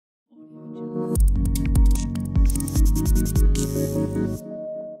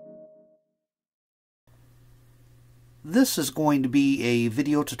This is going to be a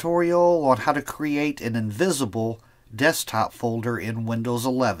video tutorial on how to create an invisible desktop folder in Windows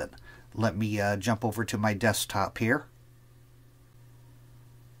 11. Let me jump over to my desktop here.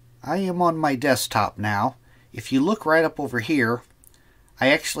 I am on my desktop now. If you look right up over here, I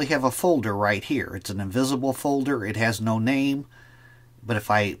actually have a folder right here. It's an invisible folder. It has no name, but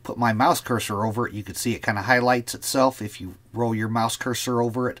if I put my mouse cursor over it, you can see it kind of highlights itself if you roll your mouse cursor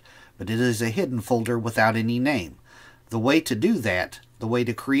over it, but it is a hidden folder without any name. The way to do that, the way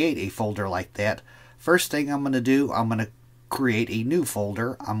to create a folder like that, first thing I'm going to do, I'm going to create a new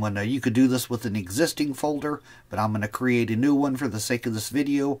folder. You could do this with an existing folder, but I'm going to create a new one for the sake of this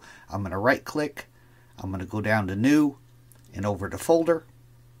video. I'm going to right click, I'm going to go down to New and over to Folder,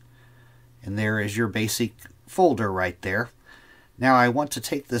 and there is your basic folder right there. Now I want to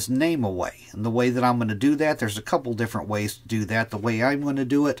take this name away, and the way that I'm going to do that, there's a couple different ways to do that. The way I'm going to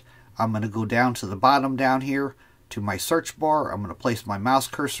do it, I'm going to go down to the bottom down here to my search bar. I'm going to place my mouse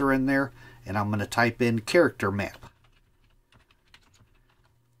cursor in there, and I'm going to type in character map.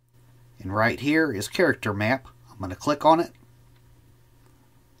 And right here is character map. I'm going to click on it.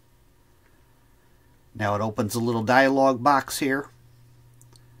 Now it opens a little dialog box here.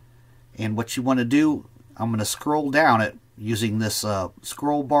 And what you want to do, I'm going to scroll down it using this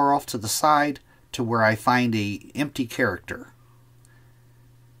scroll bar off to the side to where I find a empty character.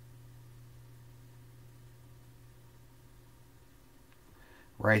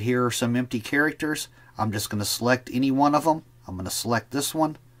 Right here are some empty characters. I'm just going to select any one of them. I'm going to select this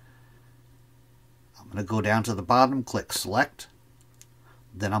one. I'm going to go down to the bottom, click select.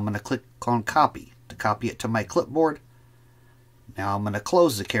 Then I'm going to click on copy to copy it to my clipboard. Now I'm going to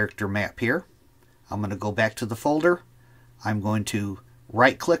close the character map here. I'm going to go back to the folder. I'm going to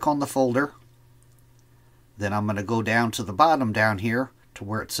right click on the folder. Then I'm going to go down to the bottom down here to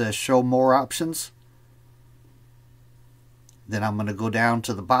where it says show more options. Then I'm going to go down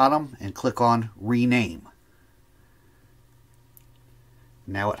to the bottom and click on rename.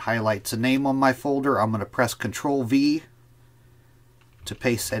 Now it highlights a name on my folder. I'm going to press Ctrl V to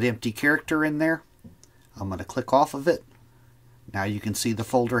paste that empty character in there. I'm going to click off of it. Now you can see the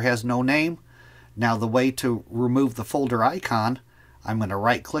folder has no name. Now the way to remove the folder icon, I'm going to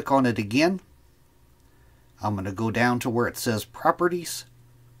right click on it again. I'm going to go down to where it says Properties.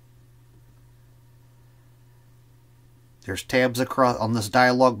 There's tabs across on this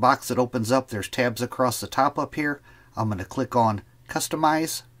dialog box that opens up. There's tabs across the top up here. I'm going to click on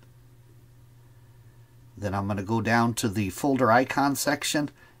Customize. Then I'm going to go down to the folder icon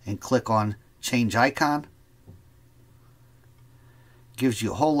section and click on Change Icon. Gives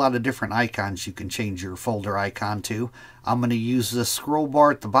you a whole lot of different icons you can change your folder icon to. I'm going to use this scroll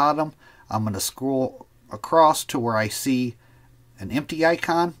bar at the bottom. I'm going to scroll across to where I see an empty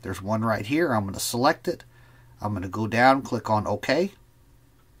icon. There's one right here. I'm going to select it. I'm going to go down, click on OK.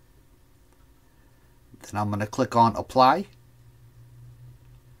 Then I'm going to click on Apply.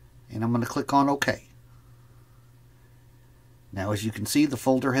 And I'm going to click on OK. Now as you can see, the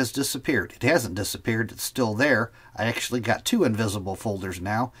folder has disappeared. It hasn't disappeared, it's still there. I actually got two invisible folders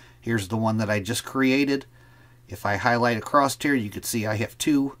now. Here's the one that I just created. If I highlight across here, you can see I have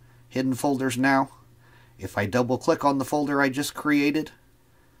two hidden folders now. If I double click on the folder I just created,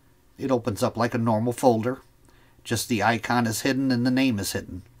 it opens up like a normal folder. Just the icon is hidden and the name is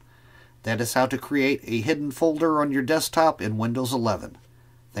hidden. That is how to create a hidden folder on your desktop in Windows 11.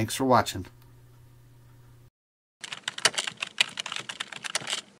 Thanks for watching.